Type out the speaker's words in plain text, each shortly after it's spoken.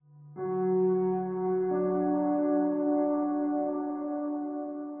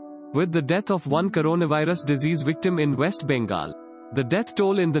with the death of one coronavirus disease victim in West Bengal. The death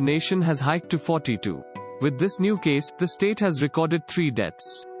toll in the nation has hiked to 42. With this new case, the state has recorded 3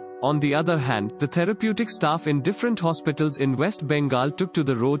 deaths. On the other hand, the therapeutic staff in different hospitals in West Bengal took to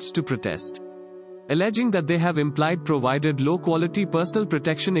the roads to protest, alleging that they have implied provided low-quality personal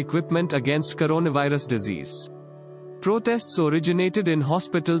protection equipment against coronavirus disease. Protests originated in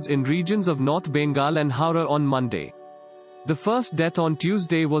hospitals in regions of North Bengal and Howrah on Monday. The first death on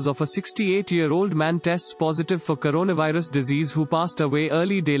Tuesday was of a 68-year-old man tests positive for coronavirus disease who passed away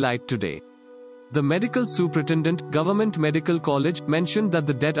early daylight today. The medical superintendent, Government Medical College, mentioned that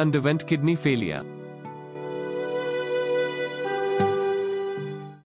the dead underwent kidney failure.